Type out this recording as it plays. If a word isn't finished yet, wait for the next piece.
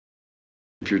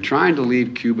If you're trying to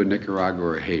leave Cuba, Nicaragua,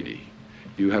 or Haiti,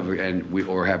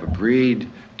 or have agreed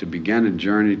to begin a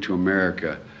journey to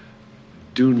America,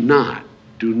 do not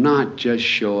just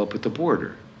show up at the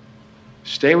border.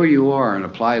 Stay where you are and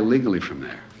apply legally from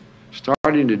there.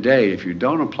 Starting today, if you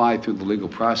don't apply through the legal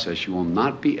process, you will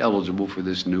not be eligible for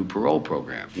this new parole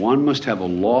program. One must have a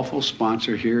lawful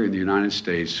sponsor here in the United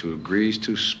States who agrees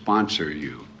to sponsor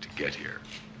you to get here.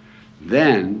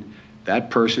 Then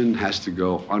that person has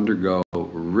to undergo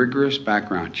rigorous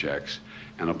background checks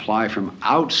and apply from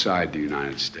outside the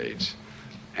United States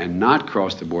and not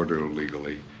cross the border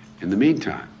illegally in the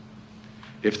meantime.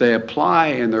 If they apply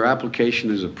and their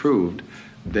application is approved,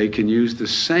 they can use the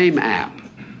same app,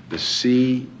 the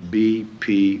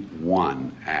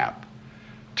CBP-1 app,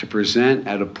 to present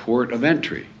at a port of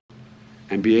entry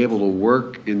and be able to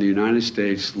work in the United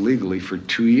States legally for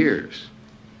 2 years.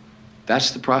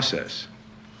 That's the process.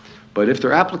 But if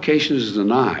their application is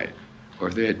denied, or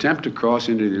if they attempt to cross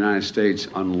into the United States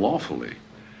unlawfully,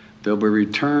 they'll be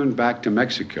returned back to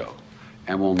Mexico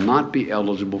and will not be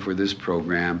eligible for this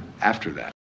program after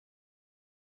that.